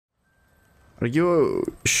Are you...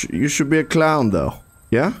 you should be a clown, though.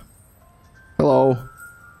 Yeah? Hello.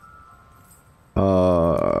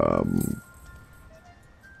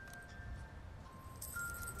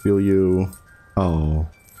 Will you... Oh.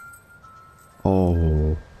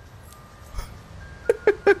 Oh.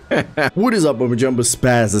 What is up, Mama Jumbo?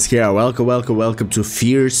 Spazious here. Welcome to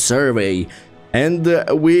Fear Survey. And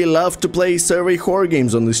we love to play survey horror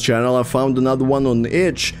games on this channel. I found another one on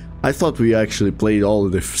itch. I thought we actually played all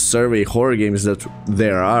of the survey horror games that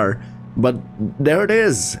there are. But there it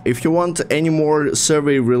is. If you want any more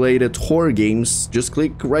survey related horror games, just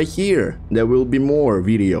click right here. There will be more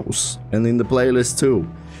videos. And in the playlist too.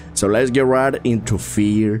 So let's get right into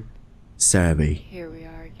Fear Survey. Here we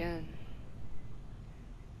are again.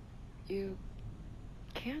 You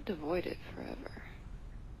can't avoid it forever.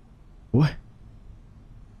 What?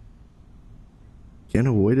 Can't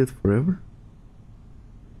avoid it forever?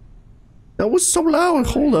 That was so loud.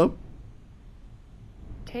 Hold up.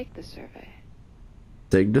 Take the survey.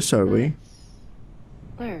 Take the survey.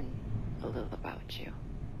 Let's learn a little about you.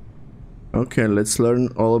 Okay, let's learn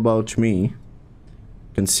all about me.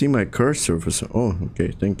 Can see my cursor for some... Oh,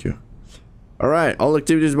 okay, thank you. Alright, all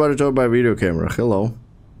activities monitored by video camera. Hello.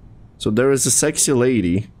 So there is a sexy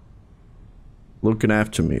lady looking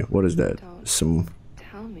after me. What is that? Don't Some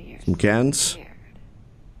tell me you're cans? scared.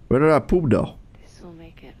 Where did I poop though? This will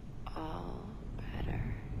make it all better.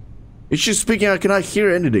 Is she speaking? I cannot hear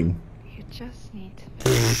anything. You just need to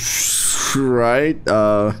Right,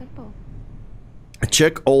 simple.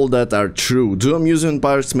 check all that are true. Do amusement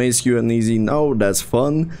parks make you uneasy? No, that's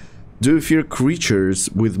fun. Do you fear creatures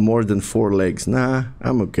with more than 4 legs? Nah,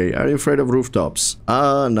 I'm okay. Are you afraid of rooftops?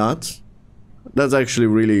 Not. That's actually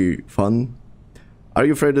really fun. Are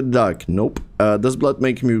you afraid of the dark? Nope. Does blood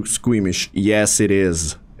make me squeamish? Yes, it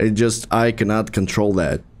is. It just, I cannot control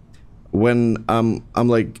that. When I'm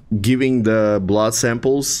like giving the blood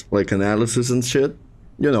samples, like analysis and shit,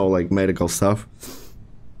 you know, like medical stuff,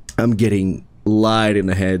 I'm getting light in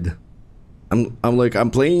the head. I'm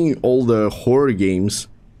playing all the horror games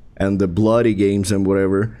and the bloody games and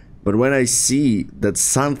whatever, but when I see that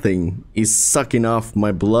something is sucking off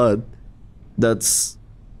my blood, that's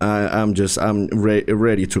I'm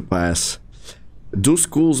ready to pass. Do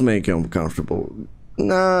schools make you uncomfortable?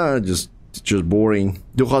 Nah, just boring.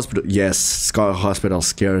 Do hospital? Yes, hospital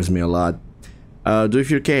scares me a lot. Do you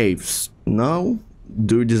fear caves? No.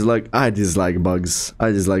 Do you dislike? I dislike bugs.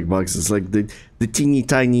 I dislike bugs. It's like the teeny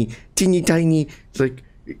tiny. It's like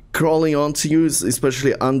crawling onto you,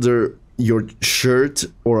 especially under your shirt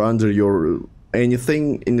or under your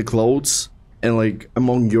anything in the clothes, and like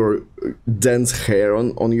among your dense hair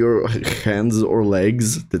on your hands or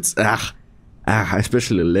legs. That's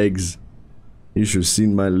especially legs. You should have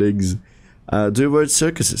seen my legs. Do you avoid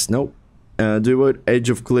circuses? Nope. Do you avoid edge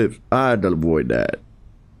of cliff? I'd avoid that.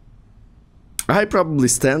 I probably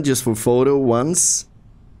stand just for photo once,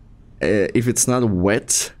 if it's not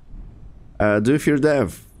wet. Do you fear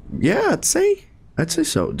death? Yeah, I'd say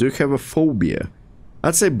so. Do you have a phobia?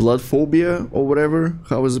 I'd say blood phobia or whatever.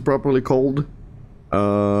 How is it properly called?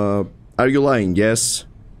 Are you lying? Yes.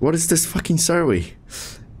 What is this fucking survey?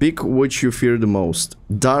 Pick which you fear the most.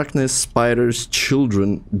 Darkness, spiders,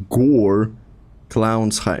 children, gore,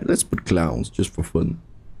 clowns, hide. Let's put clowns just for fun.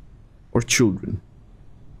 Or children.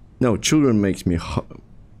 No, children makes me...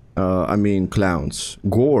 I mean clowns.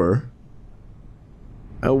 Gore?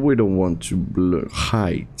 We don't want to blur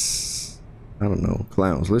heights. I don't know.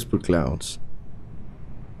 Clowns. Let's put clowns.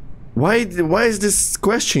 Why is this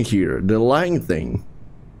question here? The lying thing.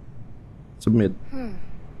 Submit.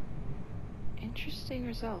 Interesting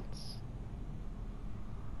results.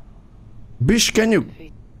 Bish, can you...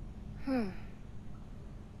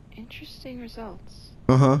 Interesting results.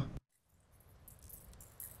 Uh-huh.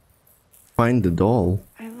 Find the doll.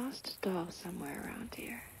 I lost a doll somewhere around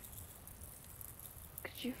here.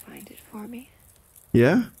 Could you find it for me?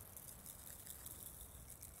 Yeah?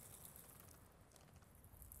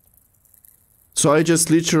 So I just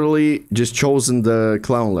literally just chosen the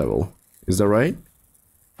clown level. Is that right?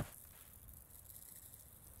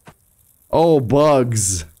 Oh,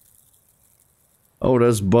 bugs. Oh,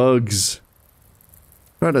 that's bugs.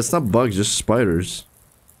 Right, that's not bugs, just spiders.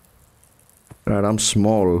 Right, I'm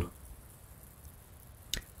small.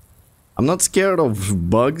 I'm not scared of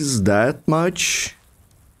bugs that much.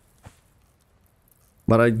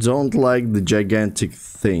 But I don't like the gigantic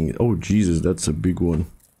thing. Oh, Jesus, that's a big one.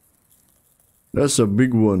 That's a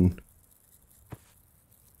big one.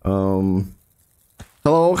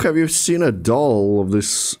 Hello, have you seen a doll of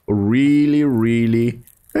this really...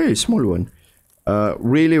 Hey, small one.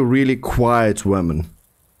 Really quiet woman.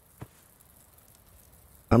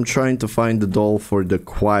 I'm trying to find the doll for the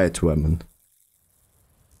quiet woman.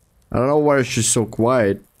 I don't know why she's so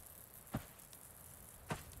quiet.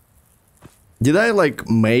 Did I like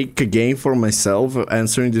make a game for myself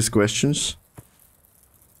answering these questions?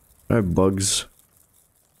 There are bugs.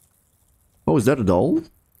 Oh, is that a doll? I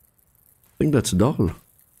think that's a doll.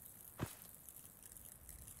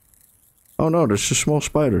 Oh no, there's a small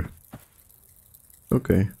spider.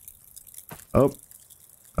 Okay. Oh.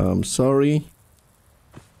 I'm sorry.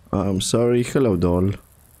 I'm sorry. Hello, doll.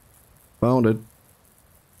 Found it.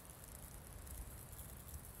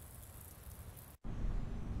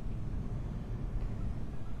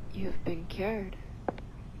 You've been cured.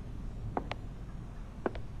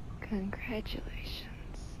 Congratulations.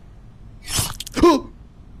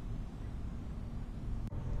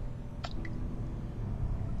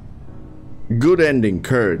 Good ending,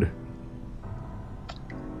 Curd.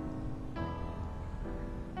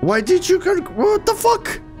 Why did you go? What the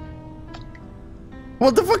fuck?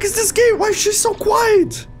 What the fuck is this game? Why is she so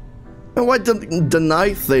quiet? And why the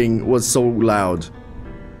night thing was so loud?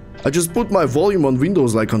 I just put my volume on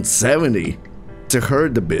Windows like on 70 to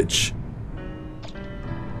hurt the bitch.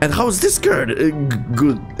 And how is this good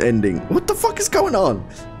ending? What the fuck is going on?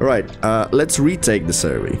 Alright, let's retake the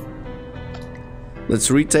survey. Let's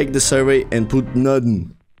retake the survey and put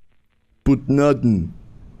nothing. Put nothing.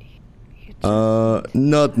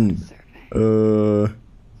 Nothing.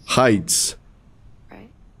 Heights.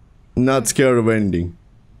 Not scared of anything.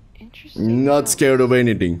 Not scared of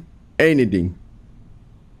anything. Anything.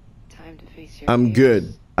 I'm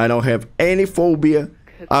good. I don't have any phobia.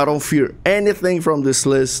 I don't fear anything from this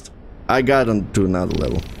list. I got on to another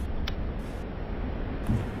level.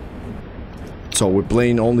 So we're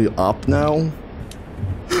playing only up now.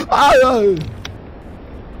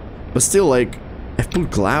 But still, like, I've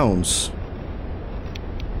put clowns.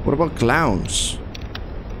 What about clowns?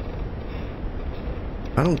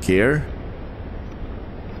 I don't care.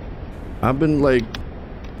 I've been like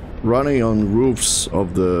running on roofs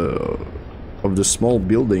of the small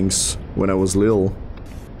buildings when I was little.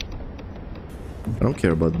 I don't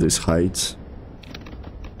care about this height.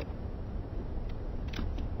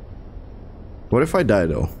 What if I die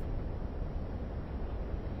though?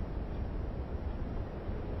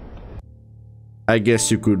 I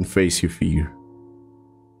guess you couldn't face your fear.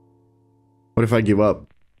 What if I give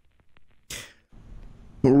up?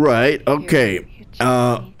 Right, okay.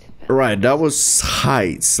 Right, that was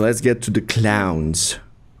heights. Let's get to the clowns.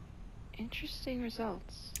 Interesting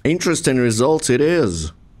results. Interesting results it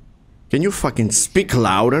is. Can you fucking speak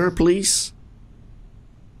louder, please?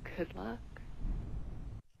 Good luck.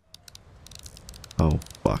 Oh,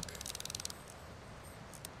 fuck.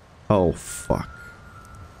 Oh, fuck.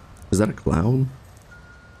 Is that a clown?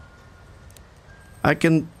 I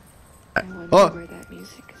can... I wonder where that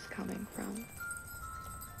music is coming from.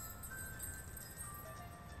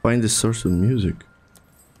 Find the source of music.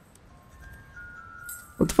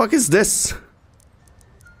 What the fuck is this?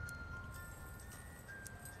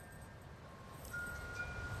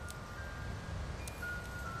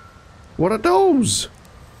 What are those?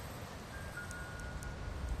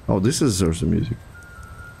 Oh, this is the source of music.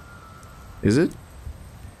 Is it?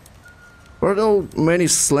 What are those many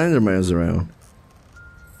Slendermans around?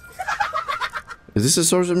 Is this a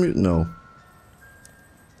source of music? No.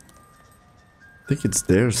 I think it's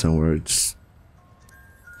there somewhere. It's...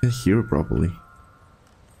 I can't hear it properly.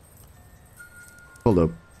 Hold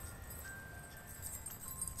up.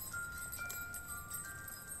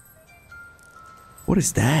 What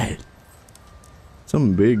is that?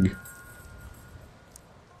 Something big.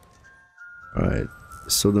 Alright.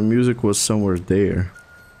 So the music was somewhere there.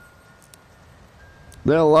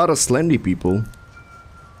 There are a lot of Slendy people.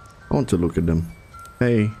 I want to look at them.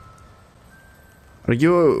 Hey. Are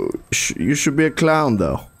you you should be a clown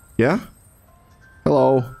though. Yeah?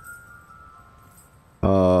 Hello.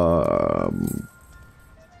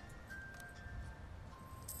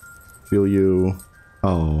 Feel you.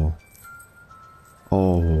 Oh.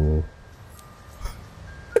 Oh.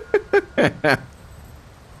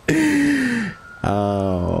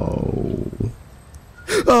 Oh.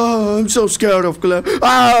 Oh, I'm so scared of clown.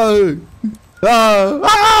 Ah! Ah!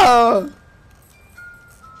 Ah!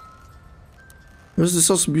 Where's this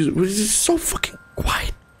also music? This is so fucking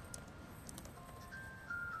quiet.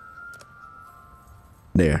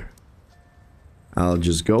 There. I'll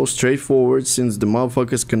just go straight forward since the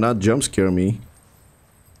motherfuckers cannot jump scare me.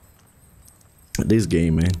 This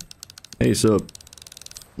game, man. Hey, what's up?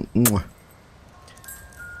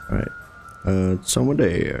 Alright. Somewhere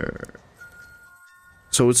there.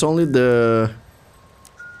 So it's only the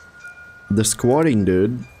squatting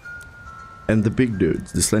dude And the big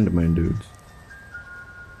dudes, the Slenderman dudes.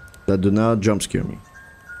 That do not jump scare me.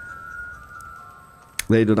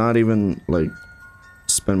 They do not even, like,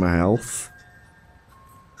 spend my health.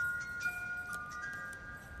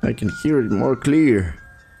 I can hear it more clear.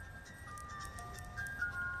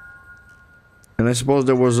 And I suppose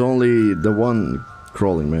there was only the one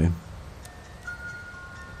crawling, man.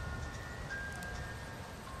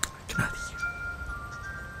 I cannot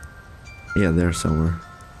hear. Yeah, there somewhere.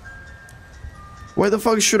 Why the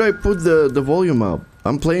fuck should I put the volume up?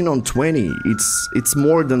 I'm playing on 20. It's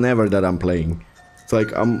more than ever that I'm playing. It's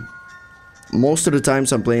like most of the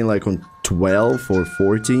times I'm playing like on 12 or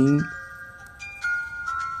 14.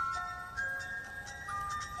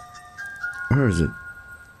 Where is it?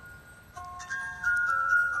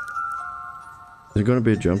 Is there gonna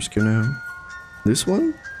be a jump scare now? This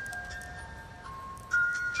one?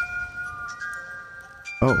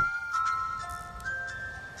 Oh.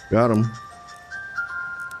 Got him.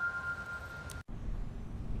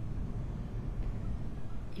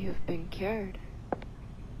 You've been cured.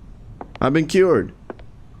 I've been cured.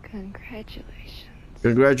 Congratulations.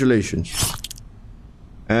 Congratulations.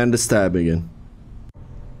 And the stab again.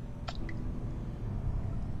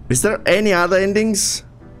 Is there any other endings?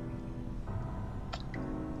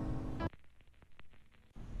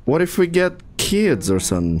 What if we get kids or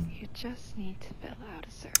something? You just need to fill out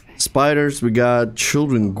a survey. Spiders, we got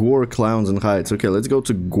children, gore, clowns, and heights. Okay, let's go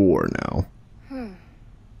to gore now.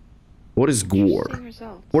 What is gore?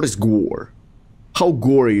 What is gore? How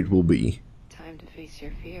gory it will be? Time to face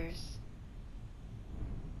your fears.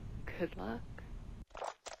 Good luck.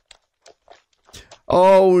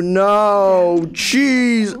 Oh no!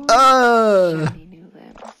 Jeez! Shiny new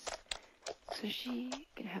limbs, so she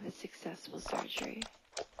can have a successful surgery.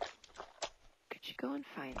 Could you go and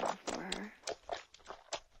find them for her?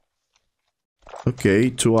 Okay,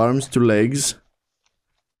 2 arms, 2 legs.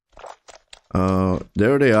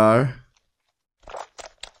 There they are.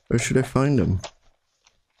 Where should I find them?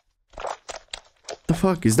 The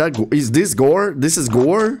fuck is that? Is this gore? This is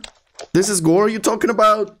gore? This is gore you talking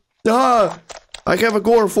about? Ah! I have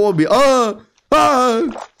agoraphobia. Ah! Ah!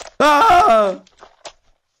 Ah!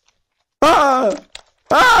 Ah!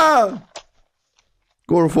 Ah!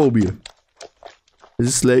 Agoraphobia. Is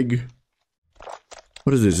this leg?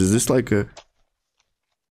 What is this? Is this like a...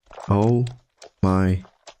 Oh my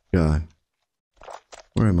god.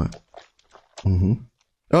 Where am I?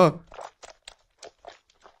 Oh!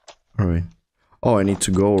 Alright. Oh, I need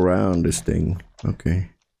to go around this thing. Okay.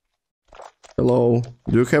 Hello.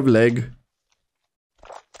 Do you have leg?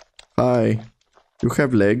 Hi. You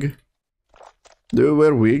have leg? Do you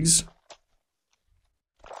wear wigs?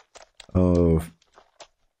 Will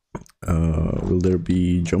there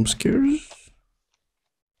be jump scares?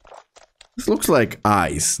 This looks like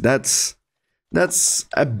eyes. That's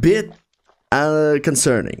a bit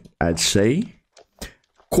concerning, I'd say.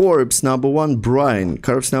 Corpse number 1, Brian.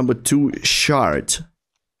 Corpse number 2, Shard.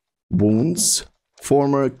 Wounds.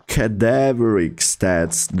 Former cadaveric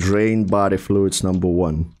stats. Drain body fluids number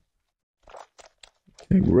 1.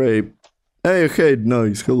 Okay, great. Hey, okay,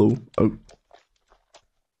 nice. Hello. Oh.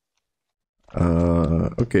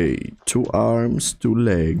 Okay. 2 arms, 2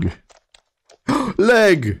 leg.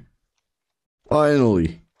 Leg!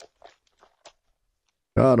 Finally.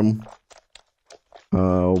 Got him.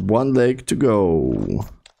 1 leg to go.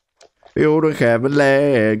 You don't have a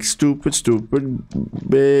leg, stupid, stupid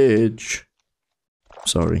bitch.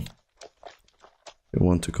 Sorry. I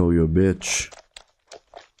want to call you a bitch.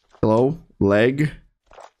 Hello? Leg?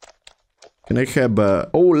 Can I have a...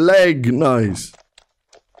 Oh, leg! Nice!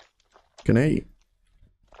 Can I...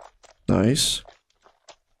 Nice.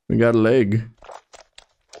 We got a leg.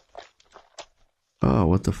 Oh,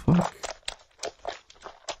 what the fuck?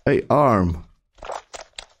 Hey, arm.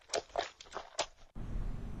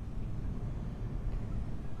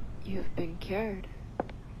 You've been cured.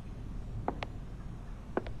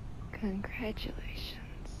 Congratulations.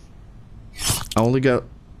 I only got...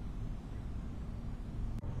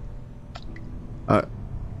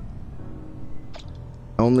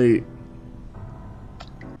 Only...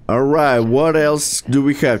 Alright, what else do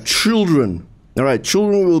we have? Children! Alright,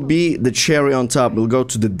 children will be the cherry on top. We'll go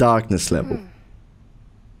to the darkness level.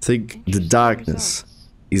 I think the darkness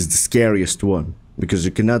is the scariest one. Because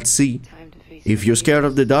you cannot see. If you're scared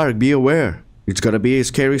of the dark, be aware. It's gonna be a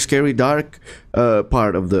scary, scary dark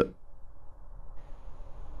part of the...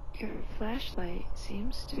 Your flashlight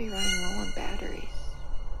seems to be running low on batteries.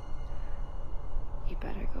 You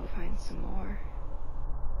better go find some more.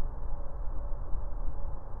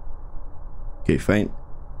 Okay, fine.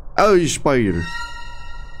 Oh, you spider.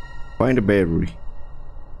 Find a battery.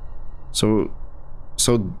 So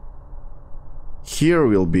here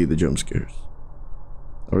will be the jump scares.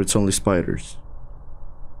 Or it's only spiders.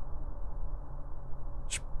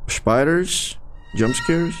 Spiders? Jump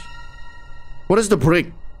scares? What is the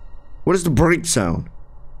brick? What is the brick sound?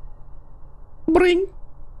 Bring.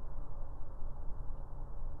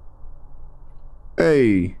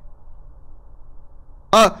 Hey.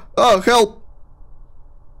 Oh, help.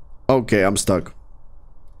 Okay, I'm stuck.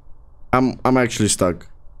 I'm actually stuck.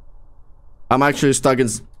 I'm actually stuck in...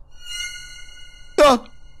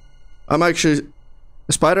 I'm actually...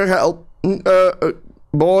 Spider, help.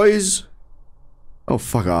 Boys. Oh,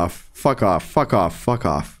 fuck off. Fuck off. Fuck off. Fuck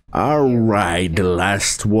off. Alright, the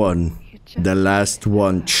last one. The last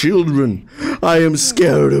one. Children. I am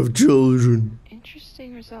scared of children.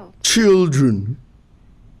 Interesting result. Children.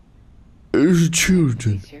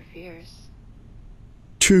 Children. Face your fears.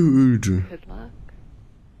 Children. Good luck.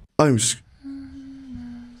 I'm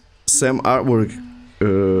Sam artwork.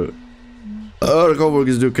 Artwork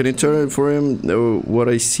is due. Can you turn it for him? No, what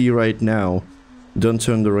I see right now. Don't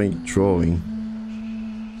turn the rank drawing.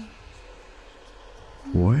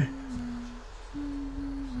 What?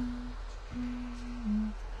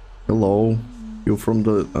 Hello. You're from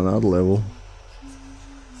another level.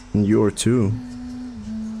 And you're too.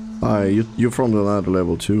 Hi, you're from another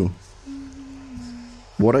level too.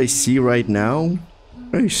 What I see right now?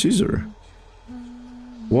 Hey, Caesar.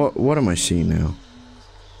 What am I seeing now?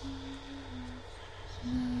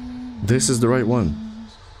 This is the right one.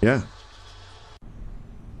 Yeah.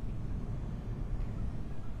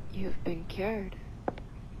 You've been cured.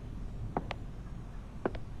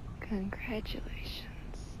 Congratulations.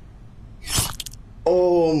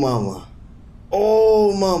 Oh, mama.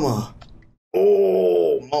 Oh, mama.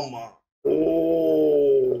 Oh, mama.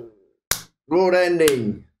 Oh. Good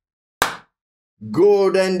ending.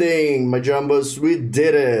 Good ending, my jumbos. We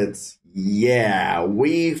did it. Yeah,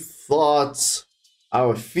 we fought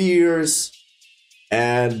our fears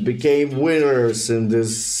and became winners in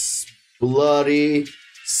this bloody,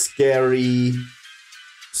 scary,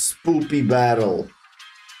 spoopy battle.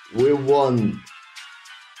 We won.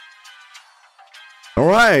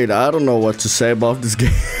 Alright, I don't know what to say about this game.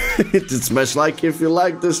 Smash like if you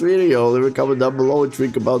like this video. Leave a comment down below what you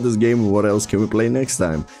think about this game and what else can we play next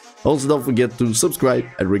time. Also, don't forget to subscribe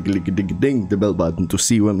and regularly ding the bell button to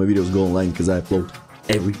see when my videos go online, because I upload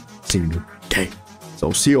every single day.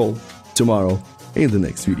 So see you all tomorrow in the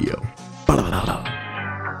next video. Blah, blah, blah, blah.